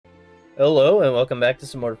Hello and welcome back to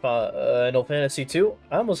some more Final Fantasy 2.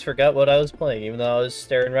 I almost forgot what I was playing, even though I was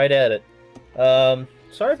staring right at it.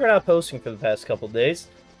 Sorry for not posting for the past couple days.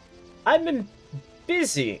 I've been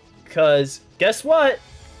busy, because guess what?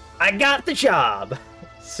 I got the job!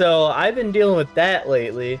 So I've been dealing with that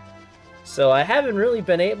lately, so I haven't really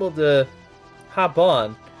been able to hop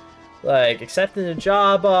on. Like, accepting a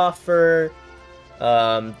job offer,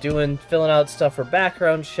 filling out stuff for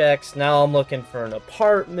background checks, now I'm looking for an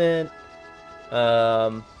apartment.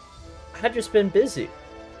 I've just been busy,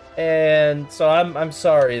 and so I'm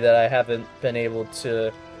sorry that I haven't been able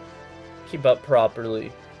to keep up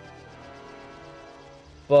properly.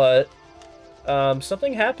 But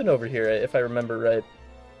something happened over here, if I remember right.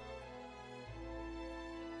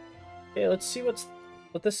 Okay, let's see what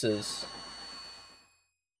this is.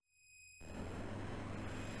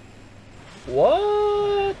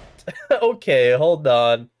 What? Okay, hold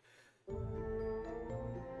on.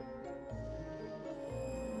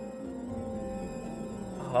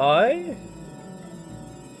 Hi?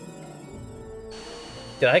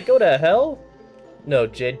 Did I go to hell? No,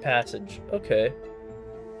 Jade Passage. Okay.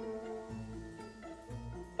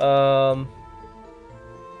 I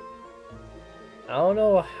don't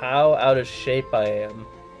know how out of shape I am.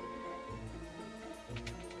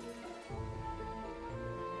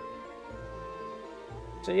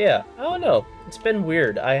 So yeah, I don't know. It's been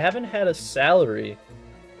weird. I haven't had a salary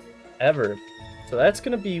ever. So that's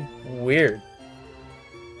gonna be weird.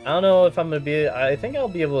 I don't know if I'm gonna be... I think I'll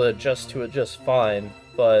be able to adjust to it just fine,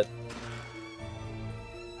 but...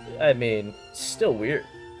 I mean, it's still weird.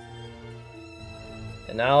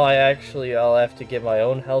 And now I'll have to get my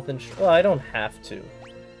own health insurance. Well, I don't have to.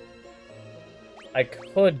 I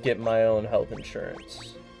could get my own health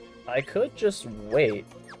insurance. I could just wait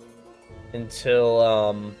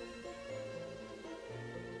until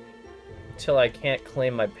I can't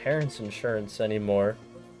claim my parents' insurance anymore.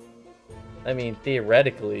 I mean,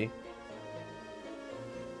 theoretically.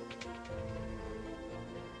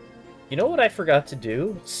 You know what I forgot to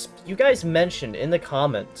do? You guys mentioned in the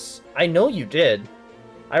comments. I know you did.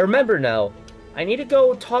 I remember now. I need to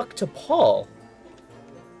go talk to Paul.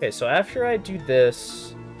 Okay, so after I do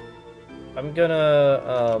this, I'm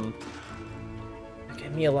gonna,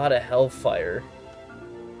 give me a lot of hellfire.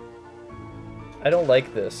 I don't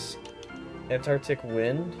like this. Antarctic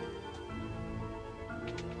wind?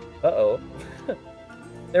 Uh-oh.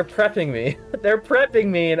 They're prepping me. They're prepping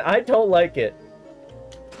me, and I don't like it.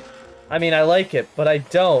 I mean, I like it, but I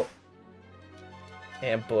don't.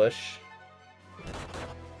 Ambush.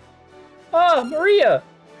 Ah, Maria!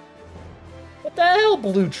 What the hell,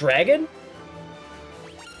 Blue Dragon?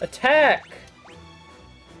 Attack!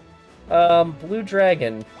 Blue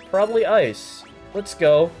Dragon. Probably ice. Let's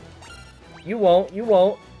go. You won't, you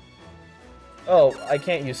won't. Oh, I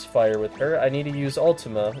can't use fire with her. I need to use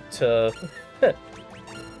Ultima to...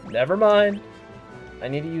 Never mind. I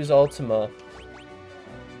need to use Ultima.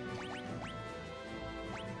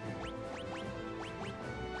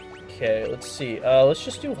 Okay, let's see. Let's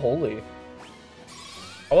just do Holy.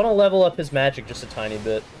 I want to level up his magic just a tiny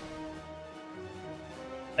bit.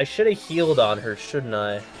 I should have healed on her, shouldn't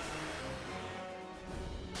I?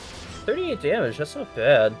 38 damage, that's not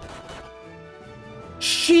bad.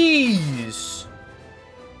 Jeez!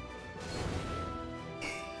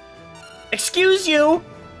 Excuse you!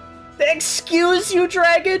 Excuse you,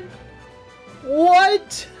 dragon!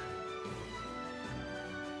 What?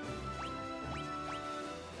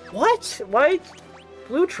 What? Why?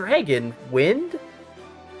 Blue Dragon? Wind?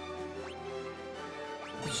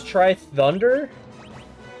 Let's try Thunder.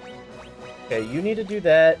 Okay, you need to do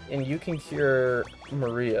that, and you can cure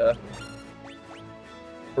Maria.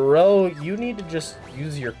 Bro, you need to just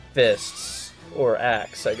use your fists. Or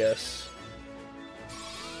axe, I guess.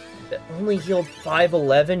 That only healed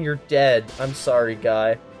 511? You're dead. I'm sorry,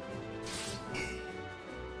 guy.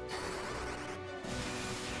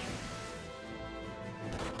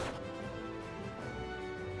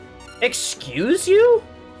 Excuse you?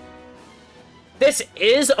 This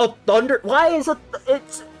is a thunder... Why is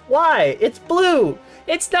it... Why? It's blue!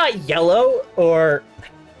 It's not yellow, or...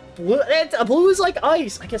 Blue... Blue is like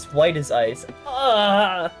ice. I guess white is ice.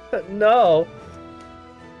 No.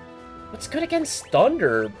 What's good against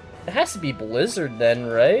thunder? It has to be blizzard then,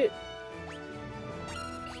 right?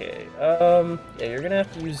 Okay, yeah, you're gonna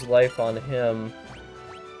have to use life on him.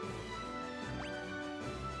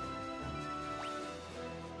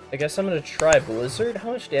 I guess I'm gonna try Blizzard.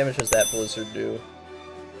 How much damage does that Blizzard do?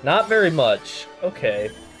 Not very much. Okay.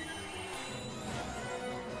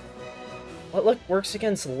 What works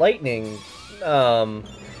against lightning?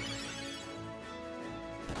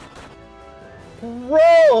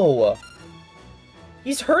 Bro!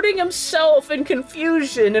 He's hurting himself in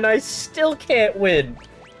confusion, and I still can't win.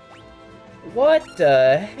 What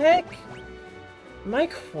the heck? Am I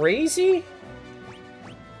crazy?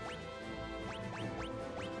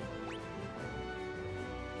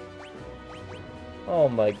 Oh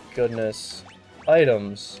my goodness.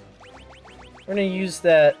 Items. We're gonna use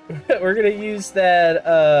that. We're gonna use that,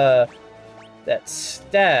 that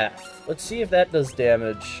staff. Let's see if that does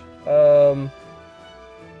damage.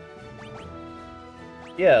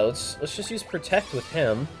 Yeah, let's just use protect with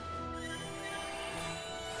him.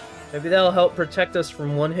 Maybe that'll help protect us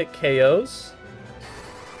from one-hit KOs.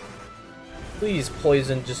 Please,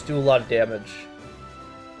 poison, just do a lot of damage.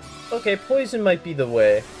 Okay, poison might be the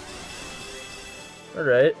way.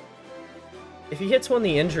 Alright. If he hits one of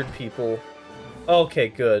the injured people... Okay,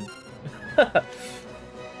 good.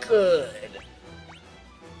 Good.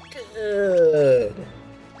 Good.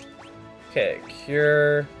 Okay,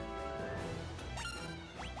 cure...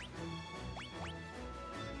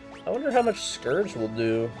 I wonder how much Scourge will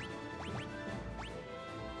do.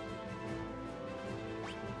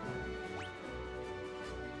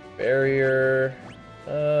 Barrier...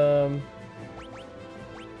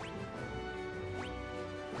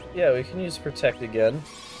 Yeah, we can use Protect again.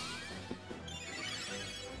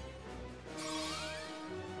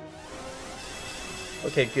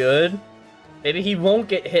 Okay, good. Maybe he won't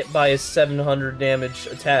get hit by his 700 damage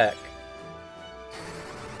attack.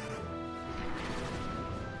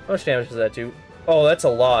 How much damage does that do? Oh, that's a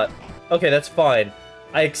lot. Okay, that's fine.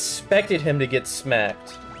 I expected him to get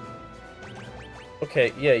smacked.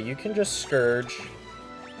 Okay, yeah, you can just Scourge.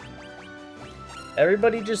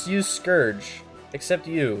 Everybody just use Scourge. Except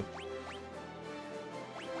you.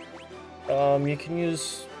 You can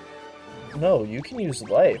use... No, you can use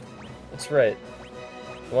Life. That's right.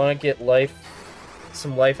 I want to get life...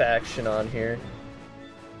 some life action on here.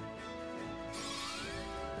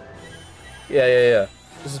 Yeah.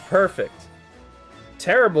 This is perfect.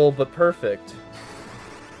 Terrible, but perfect.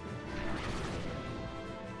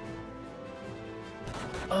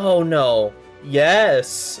 Oh, no.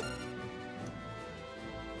 Yes!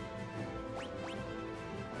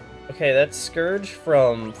 Okay, that Scourge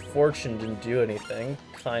from Fortune didn't do anything,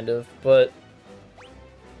 kind of, but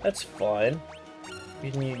that's fine.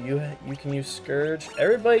 You can use Scourge.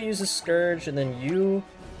 Everybody uses Scourge, and then you...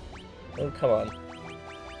 Oh, come on.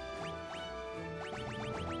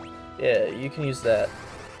 Yeah, you can use that.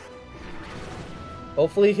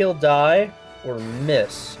 Hopefully he'll die or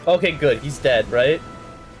miss. Okay, good. He's dead, right?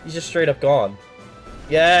 He's just straight up gone.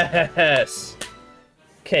 Yes!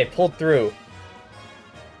 Okay, pulled through.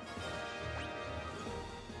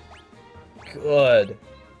 Good.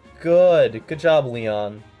 Good. Good job,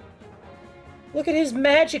 Leon. Look at his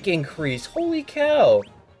magic increase. Holy cow.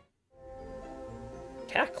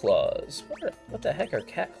 Cat claws. What the heck are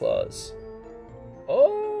cat claws?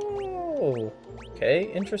 Oh.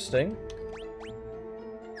 Okay, interesting.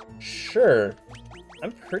 Sure.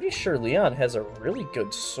 I'm pretty sure Leon has a really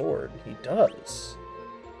good sword. He does.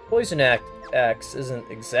 Poison axe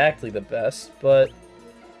isn't exactly the best, but...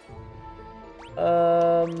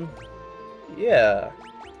 yeah.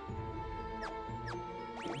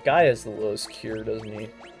 Guy has the lowest cure, doesn't he?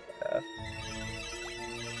 Yeah.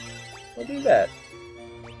 We'll do that.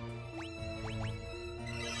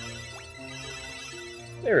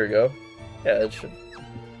 There we go. Yeah,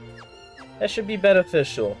 that should be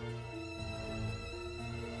beneficial.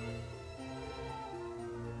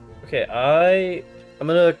 Okay, I'm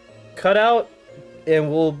gonna cut out and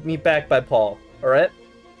we'll meet back by Paul. Alright?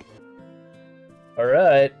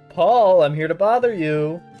 Alright. Paul, I'm here to bother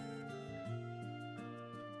you.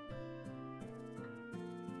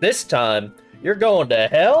 This time, you're going to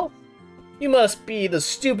hell? You must be the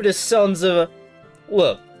stupidest sons of a...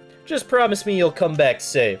 Look, just promise me you'll come back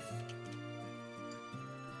safe.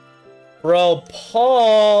 Bro,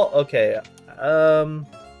 Paul... Okay,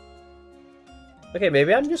 okay,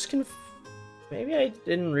 maybe I'm just maybe I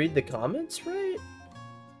didn't read the comments right?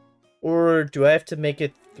 Or do I have to make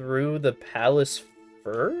it through the palace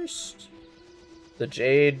first? The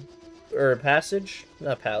Jade... or Passage?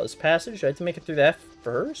 Not Palace, Passage? Do I have to make it through that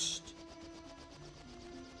first?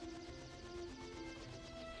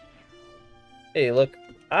 Hey, look,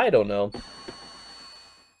 I don't know.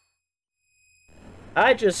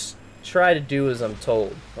 I just try to do as I'm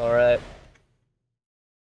told, alright?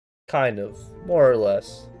 Kind of. More or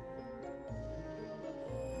less.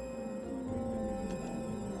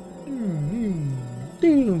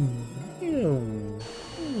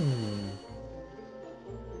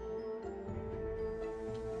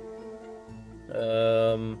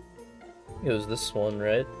 It was this one,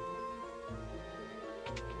 right?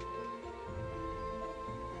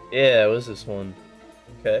 Yeah, it was this one.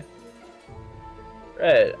 Okay.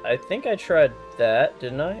 Right, I think I tried that,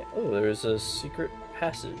 didn't I? Oh, there's a secret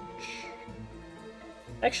passage.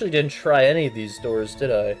 I actually didn't try any of these doors,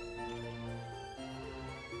 did I?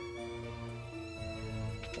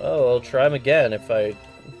 Oh, I'll try them again if I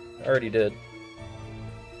already did.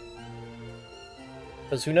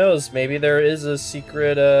 Because who knows, maybe there is a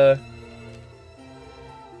secret,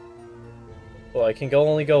 Well, I can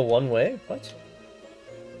only go one way? What?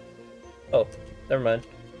 Oh, never mind.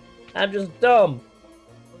 I'm just dumb!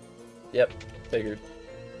 Yep, figured.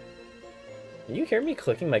 Can you hear me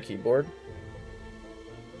clicking my keyboard?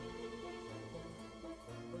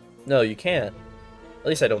 No, you can't. At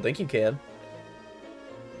least I don't think you can.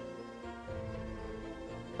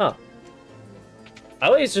 Huh. I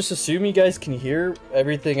always just assume you guys can hear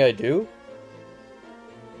everything I do.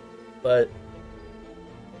 But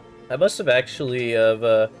I must have actually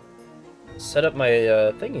set up my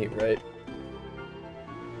thingy right.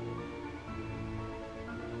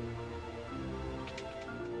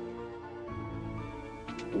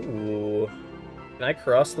 Ooh. Can I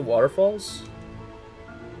cross the waterfalls?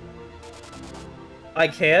 I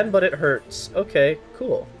can, but it hurts. Okay,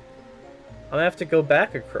 cool. I'm gonna have to go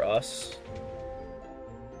back across.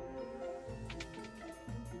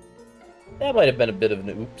 That might have been a bit of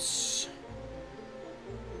an oops.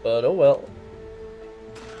 But oh well.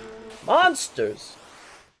 Monsters!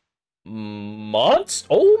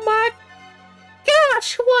 Oh my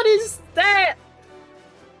gosh, what is that?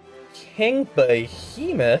 King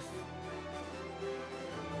Behemoth?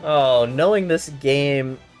 Oh, knowing this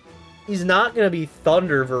game, he's not gonna be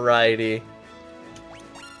Thunder variety.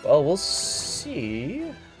 Well, we'll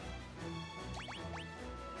see.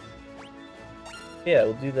 Yeah,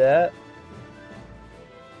 we'll do that.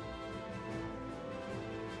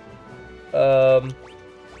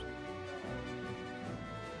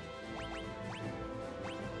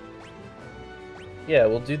 Yeah,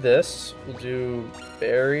 we'll do this. We'll do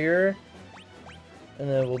barrier. And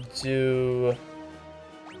then we'll do...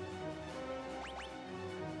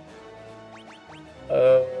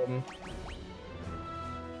 I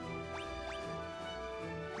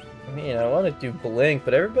mean, I want to do blink,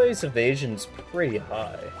 but everybody's evasion's pretty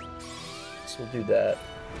high. So we'll do that.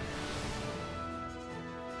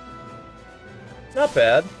 Not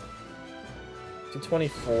bad.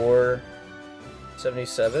 224,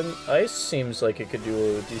 77. Ice seems like it could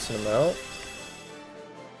do a decent amount.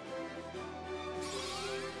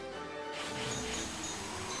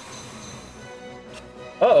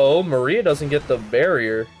 Uh-oh, Maria doesn't get the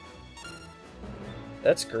barrier.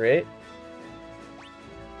 That's great.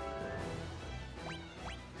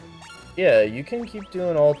 Yeah, you can keep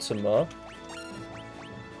doing Ultima.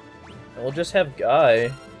 And we'll just have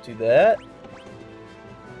Guy do that.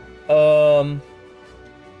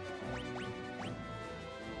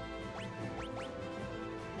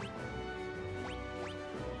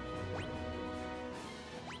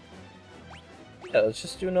 Yeah, let's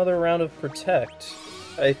just do another round of Protect.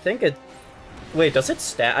 I think it... Wait, does it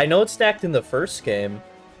stack? I know it stacked in the first game.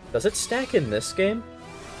 Does it stack in this game?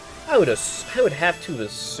 I would have to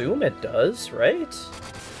assume it does, right?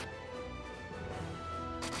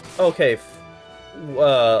 Okay,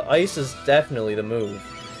 Ice is definitely the move.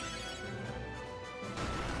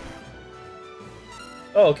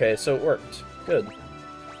 Oh, okay, so it worked. Good.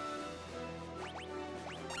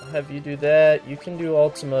 I'll have you do that. You can do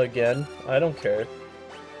Ultima again. I don't care.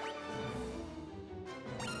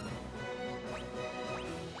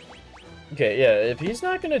 Okay, yeah, if he's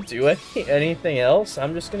not gonna do anything else,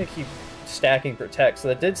 I'm just gonna keep stacking Protect, so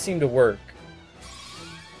that did seem to work.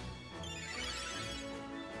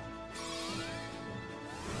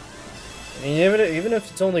 I mean, even if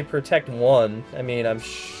it's only Protect 1, I mean, I'm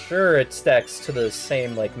sure it stacks to the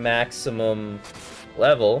same, like, maximum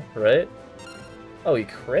level, right? Oh, he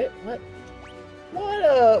crit?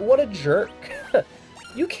 What a jerk.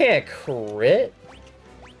 You can't crit.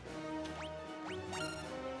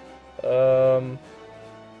 You'll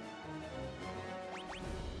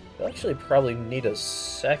actually probably need a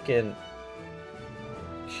second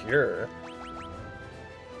cure.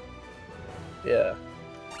 Yeah.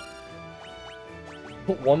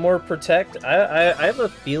 One more Protect. I have a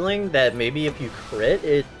feeling that maybe if you crit,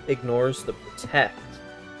 it ignores the Protect.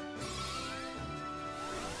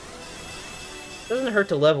 Doesn't hurt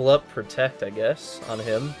to level up Protect, I guess, on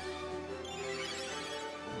him.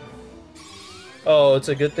 Oh, it's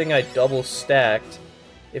a good thing I double stacked.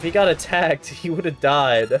 If he got attacked, he would have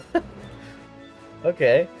died.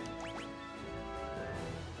 Okay.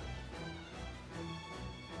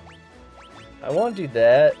 I want to do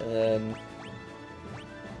that, and then...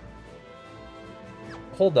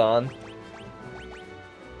 hold on.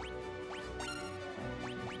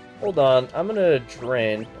 Hold on, I'm gonna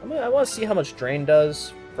drain. I want to see how much drain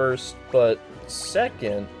does first, but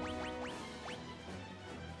second...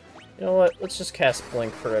 You know what? Let's just cast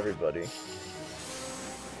Blink for everybody.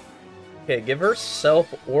 Okay, give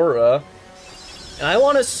herself Aura. And I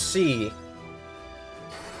want to see...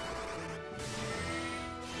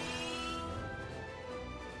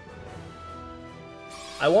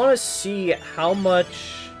 I want to see how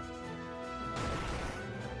much...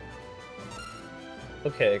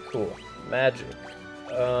 Okay, cool. Magic.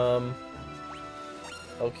 I'll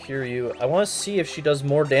cure you. I want to see if she does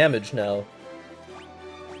more damage now.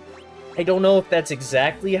 I don't know if that's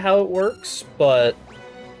exactly how it works, but...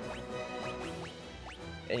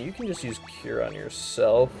 And you can just use Cure on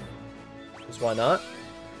yourself. Because why not?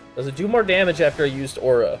 Does it do more damage after I used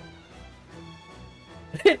Aura?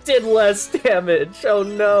 It did less damage! Oh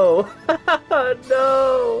no!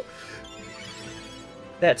 No!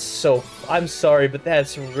 That's so... I'm sorry, but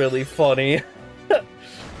that's really funny.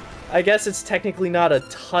 I guess it's technically not a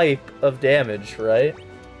type of damage, right?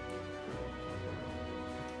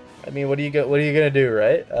 I mean, what are you gonna do,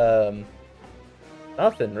 right?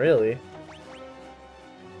 Nothing, really.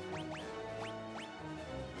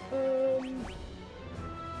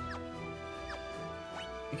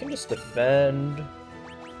 You can just defend.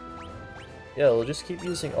 Yeah, we'll just keep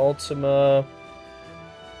using Ultima.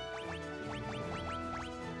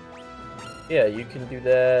 Yeah, you can do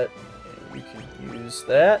that. You can use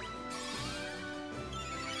that.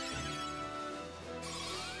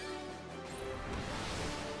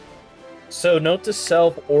 So, note to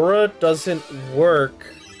self, Aura doesn't work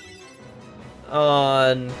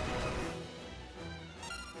on...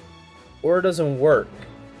 Aura doesn't work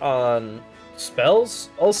on spells.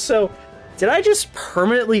 Also, did I just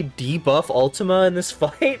permanently debuff Ultima in this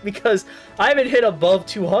fight? Because I haven't hit above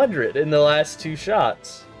 200 in the last 2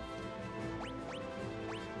 shots.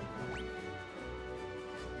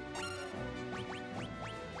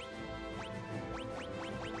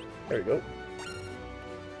 There we go.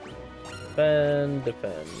 Defend,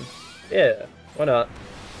 defend. Yeah, why not?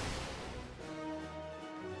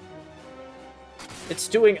 It's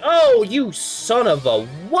doing... Oh, you son of a...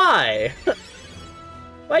 Why?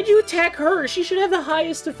 Why'd you attack her? She should have the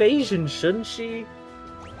highest evasion, shouldn't she?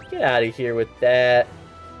 Get out of here with that.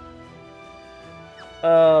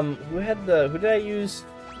 Who had the... Who did I use?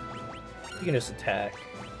 You can just attack.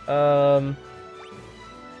 Who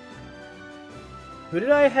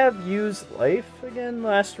did I have use life again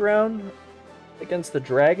last round? Against the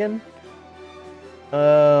dragon?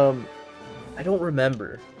 I don't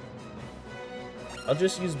remember. I'll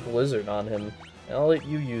just use Blizzard on him. And I'll let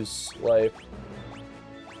you use life.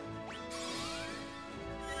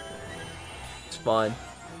 It's fine.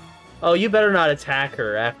 Oh, you better not attack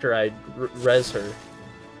her after I res her.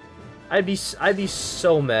 I'd be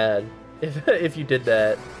so mad if you did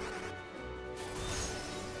that.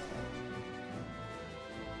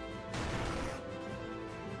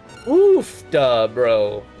 Oof, duh,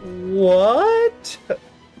 bro. What?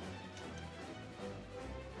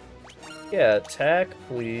 Yeah, attack,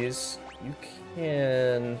 please. You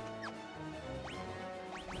can...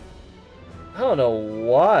 I don't know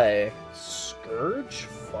why. Scourge?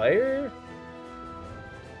 Fire?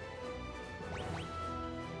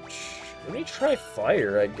 Let me try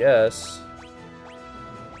fire, I guess.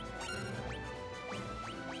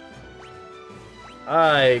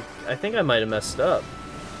 I think I might have messed up.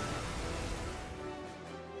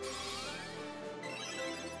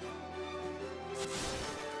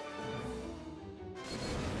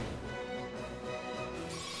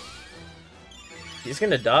 He's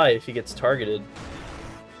gonna die if he gets targeted.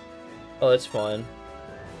 Oh, that's fine.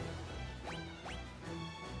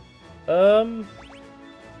 You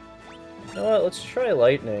know what? Let's try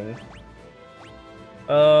lightning.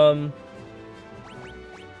 Yeah,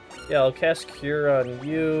 I'll cast Cure on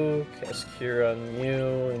you, cast Cure on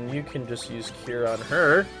you, and you can just use Cure on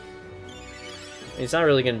her. He's not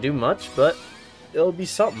really gonna do much, but it'll be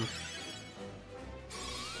something.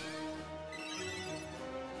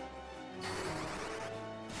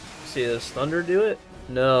 See, does Thunder do it?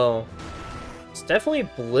 No. It's definitely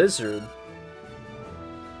Blizzard.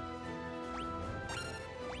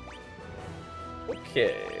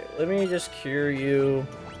 Okay, let me just cure you.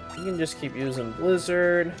 You can just keep using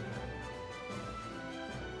Blizzard.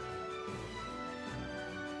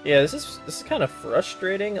 Yeah, this is kind of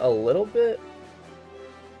frustrating a little bit.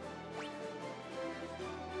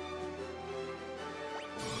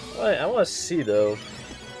 I want to see though.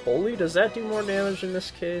 Holy, does that do more damage in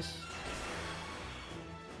this case?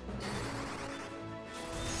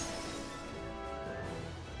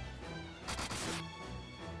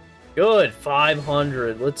 Good,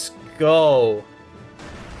 500. Let's go.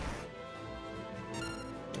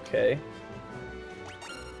 Okay.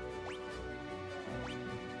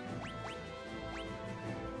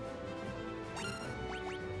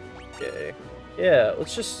 Okay. Yeah,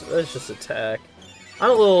 let's just attack. I'm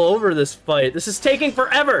a little over this fight. This is taking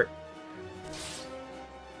forever.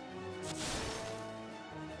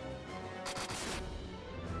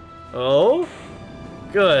 Oh?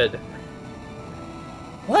 Good.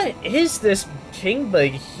 What is this King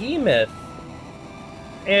Behemoth?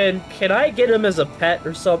 And can I get him as a pet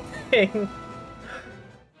or something?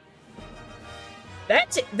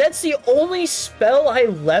 That's the only spell I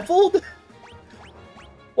leveled?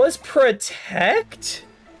 Was Protect?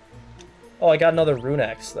 Oh, I got another Rune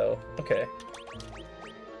Axe, though. Okay.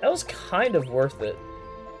 That was kind of worth it.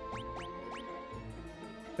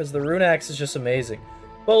 Because the Rune Axe is just amazing.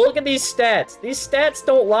 But look at these stats. These stats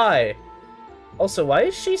don't lie. Also, why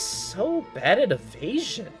is she so bad at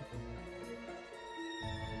evasion?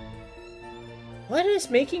 What is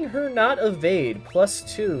making her not evade?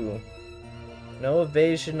 +2. No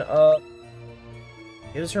evasion up.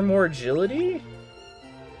 Gives her more agility?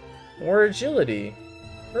 More agility.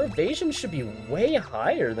 Her evasion should be way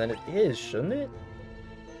higher than it is, shouldn't it?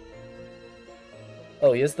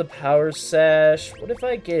 Oh, he has the power sash. What if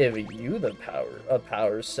I gave you the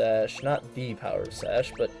power sash? Not the power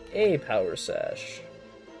sash, but a power sash.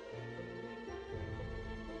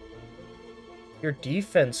 Your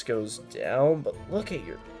defense goes down, but look at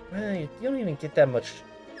your... you don't even get that much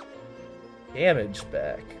damage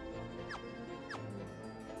back.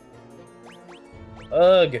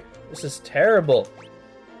 Ugh, this is terrible.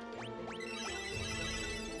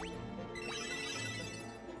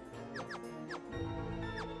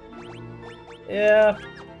 Yeah,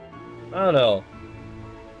 I don't know.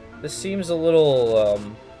 This seems a little,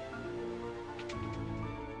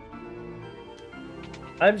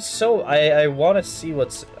 I want to see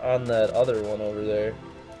what's on that other one over there.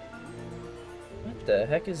 What the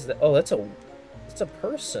heck is that? Oh, that's a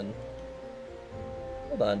person.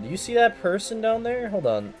 Hold on, do you see that person down there? Hold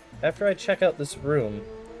on. After I check out this room.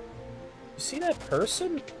 You see that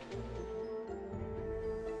person?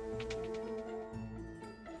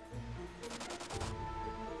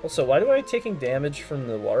 Also, why do I taking damage from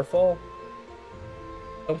the waterfall?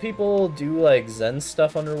 Some people do, like, Zen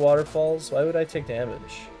stuff under waterfalls. Why would I take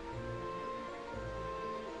damage?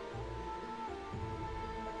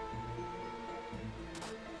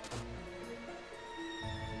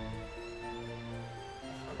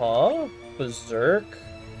 Huh? Berserk?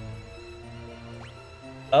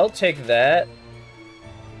 I'll take that.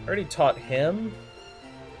 I already taught him.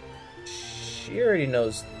 She already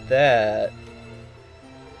knows that.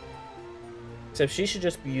 Except she should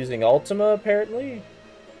just be using Ultima, apparently.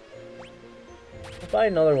 I'll buy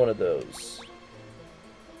another one of those.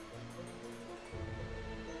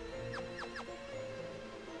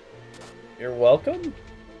 You're welcome?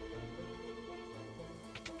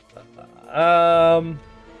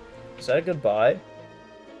 Is that a goodbye?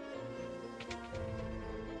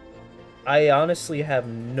 I honestly have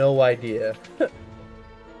no idea.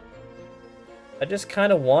 I just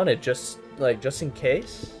kind of want it, just in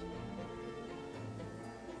case.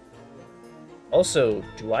 Also,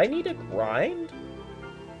 do I need to grind?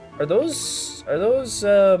 Are those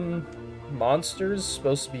monsters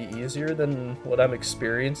supposed to be easier than what I'm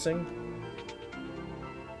experiencing?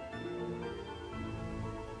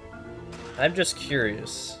 I'm just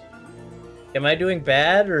curious. Am I doing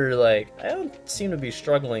bad, or, like, I don't seem to be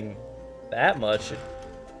struggling that much.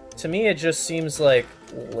 To me, it just seems like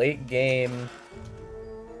late game.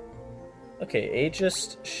 Okay,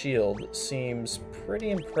 Aegis Shield seems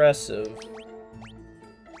pretty impressive.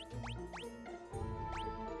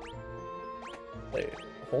 Wait,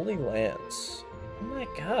 Holy Lance. Oh my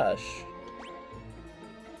gosh.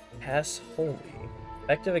 Pass Holy.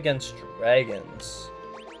 Effective against dragons.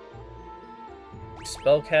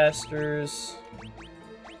 Spellcasters.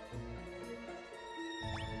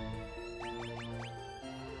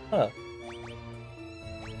 Huh.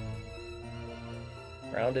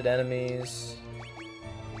 Grounded enemies.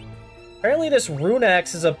 Apparently this Rune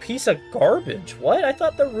Axe is a piece of garbage. What? I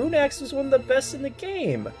thought the Rune Axe was one of the best in the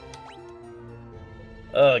game.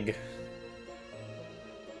 Ugh.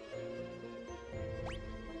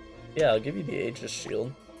 Yeah, I'll give you the Aegis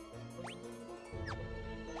Shield.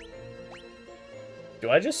 Do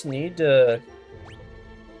I just need to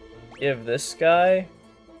give this guy?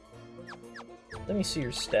 Let me see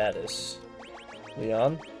your status,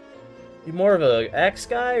 Leon. You more of an axe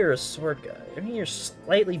guy or a sword guy? I mean, you're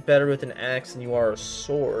slightly better with an axe than you are a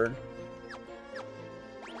sword.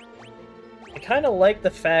 I kind of like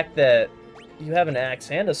the fact that you have an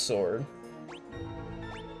axe and a sword.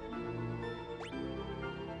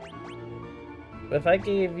 But if I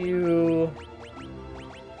gave you,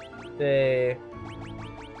 say,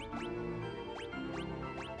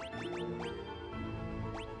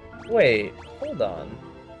 wait, hold on.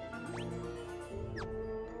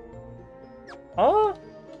 Huh?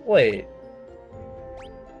 Wait.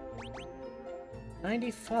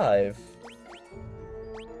 95.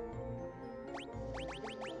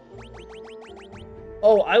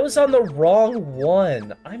 Oh, I was on the wrong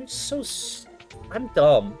one. I'm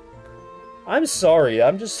dumb. I'm sorry.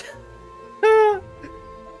 I'm just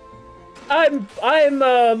I'm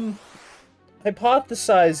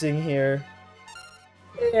hypothesizing here.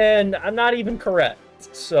 And I'm not even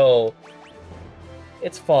correct. So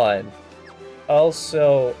it's fine.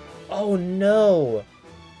 Also, oh no.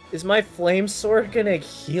 Is my flame sword gonna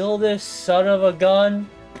heal this son of a gun?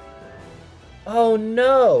 Oh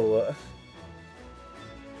no.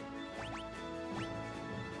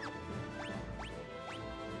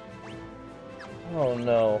 Oh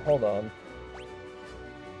no, hold on.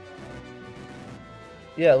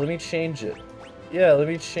 Yeah, let me change it. Yeah, let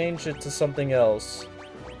me change it to something else.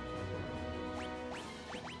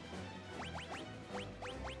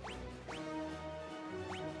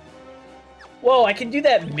 Whoa, I can do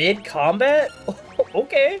that mid-combat?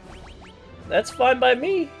 Okay. That's fine by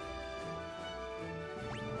me.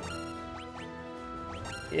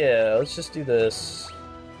 Yeah, let's just do this.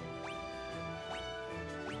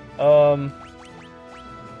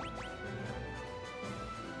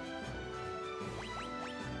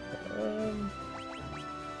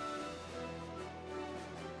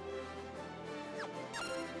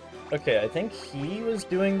 Okay, I think he was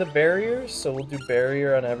doing the barriers, so we'll do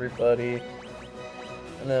barrier on everybody.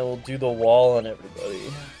 And then we'll do the wall on everybody.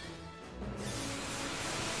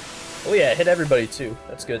 Oh yeah, hit everybody too.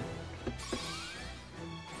 That's good.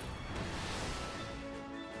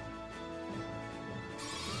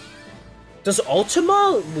 Does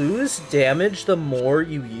Ultima lose damage the more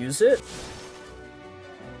you use it?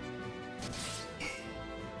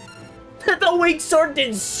 The weak sword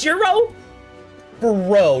did 0?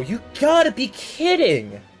 Bro, you gotta be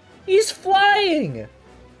kidding! He's flying!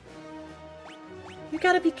 You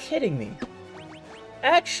gotta be kidding me.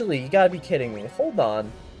 Actually, you gotta be kidding me. Hold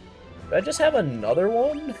on. Do I just have another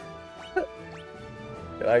one?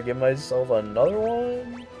 Can I give myself another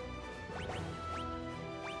one?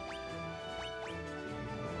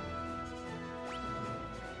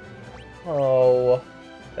 Oh,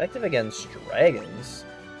 effective against dragons.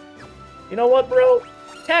 You know what, bro?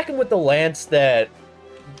 Attack him with the lance that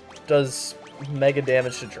does mega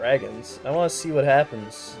damage to dragons. I want to see what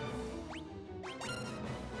happens.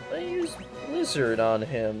 Let me use Blizzard on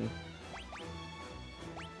him.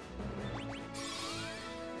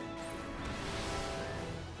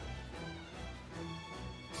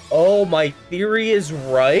 Oh, my theory is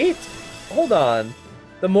right? Hold on.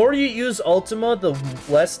 The more you use Ultima, the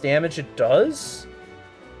less damage it does?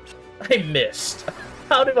 I missed.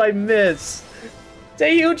 How did I miss? It's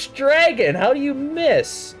a huge dragon! How do you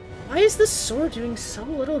miss? Why is the sword doing so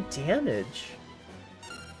little damage?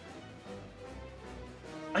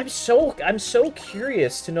 I'm so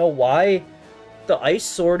curious to know why the ice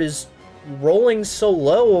sword is rolling so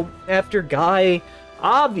low after Guy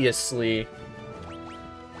obviously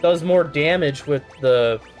does more damage with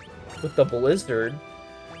the blizzard.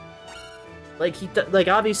 Like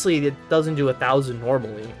obviously it doesn't do 1,000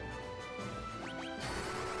 normally.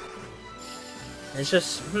 It's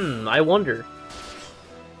just, I wonder.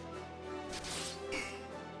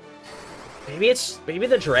 Maybe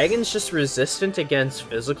the dragon's just resistant against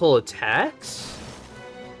physical attacks?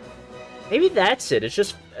 Maybe that's it. It's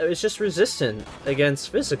just resistant against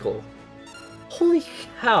physical. Holy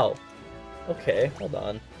cow. Okay, hold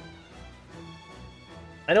on.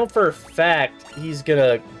 I know for a fact he's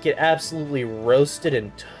gonna get absolutely roasted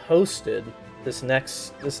and toasted this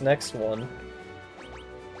next one.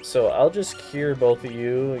 So I'll just cure both of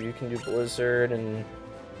you. You can do Blizzard and...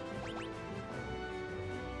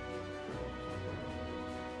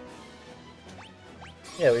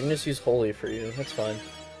 Yeah, we can just use Holy for you. That's fine.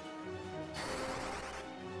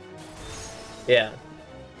 Yeah.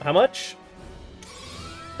 How much?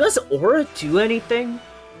 Does Aura do anything?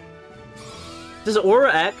 Does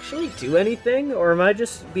Aura actually do anything? Or am I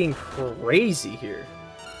just being crazy here?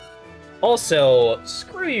 Also,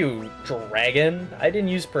 screw you, dragon. I didn't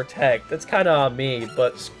use Protect. That's kind of on me,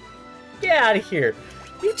 but get out of here.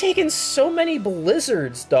 You've taken so many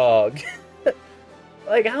blizzards, dog.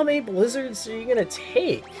 Like, how many blizzards are you gonna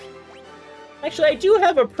take? Actually, I do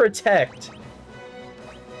have a Protect.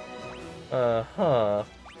 Uh-huh.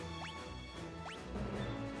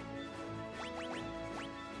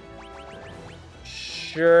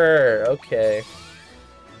 Sure, okay.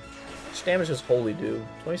 How much damage does Holy do?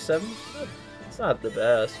 27? It's not the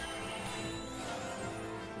best.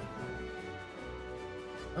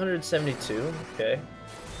 172, okay.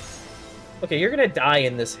 Okay, you're gonna die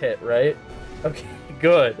in this hit, right? Okay,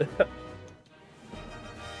 good.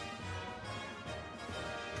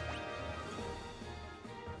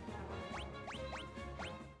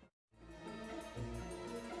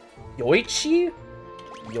 Yoichi?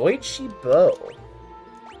 Yoichi bow.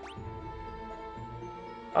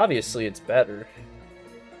 Obviously, it's better.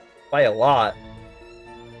 By a lot.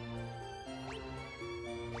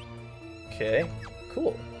 Okay,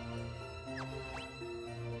 cool.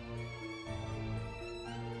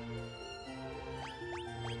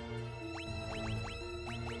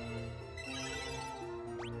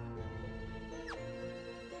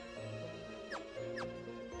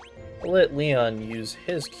 I'll let Leon use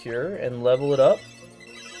his cure and level it up.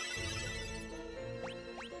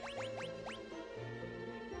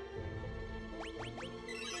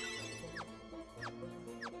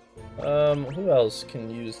 Who else can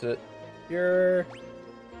use it? Your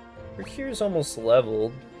cure is almost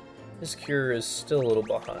leveled. His cure is still a little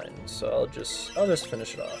behind, so I'll just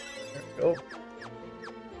finish it off. There we go.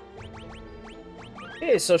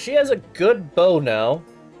 Okay, so she has a good bow now.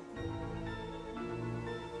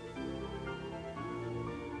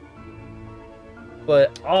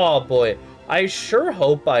 But, oh boy, I sure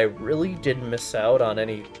hope I really didn't miss out on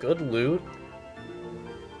any good loot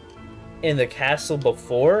in the castle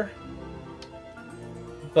before.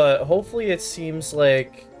 But hopefully it seems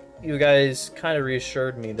like you guys kind of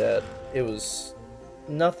reassured me that it was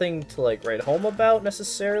nothing to, like, write home about,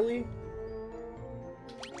 necessarily.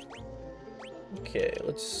 Okay,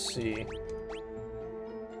 let's see.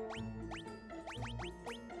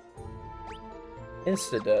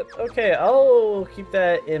 Insta-death. Okay, I'll keep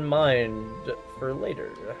that in mind for later.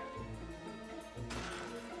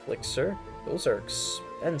 Elixir. Those are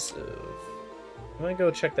expensive. I'm gonna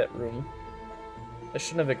go check that room. I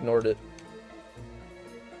shouldn't have ignored it.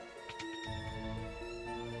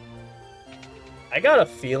 I got a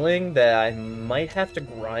feeling that I might have to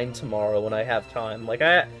grind tomorrow when I have time. Like,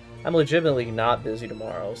 I'm legitimately not busy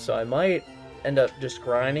tomorrow, so I might end up just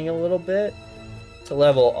grinding a little bit to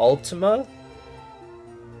level Ultima.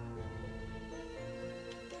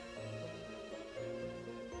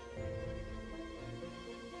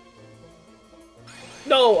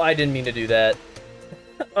 No, I didn't mean to do that.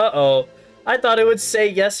 Uh-oh. I thought it would say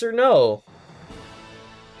yes or no.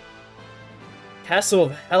 Castle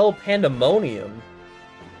of Hell Pandemonium.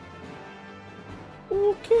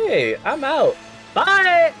 Okay, I'm out.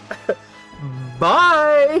 Bye!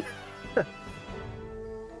 Bye!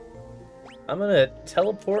 I'm gonna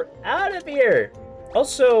teleport out of here.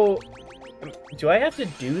 Also, do I have to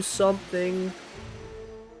do something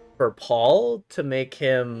for Paul to make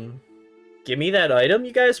him give me that item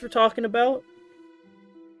you guys were talking about?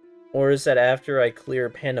 Or is that after I clear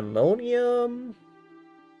Pandemonium?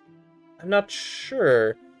 I'm not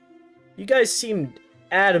sure. You guys seemed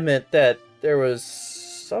adamant that there was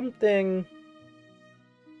something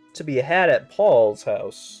to be had at Paul's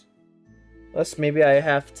house. Unless maybe I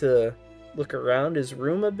have to look around his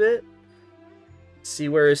room a bit. See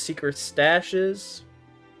where his secret stash is.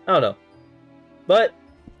 I don't know. But,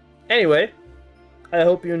 anyway, I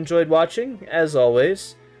hope you enjoyed watching, as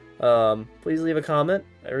always. Please leave a comment.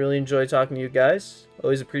 I really enjoy talking to you guys.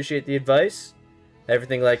 Always appreciate the advice,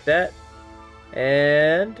 everything like that.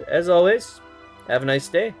 And, as always, have a nice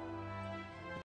day.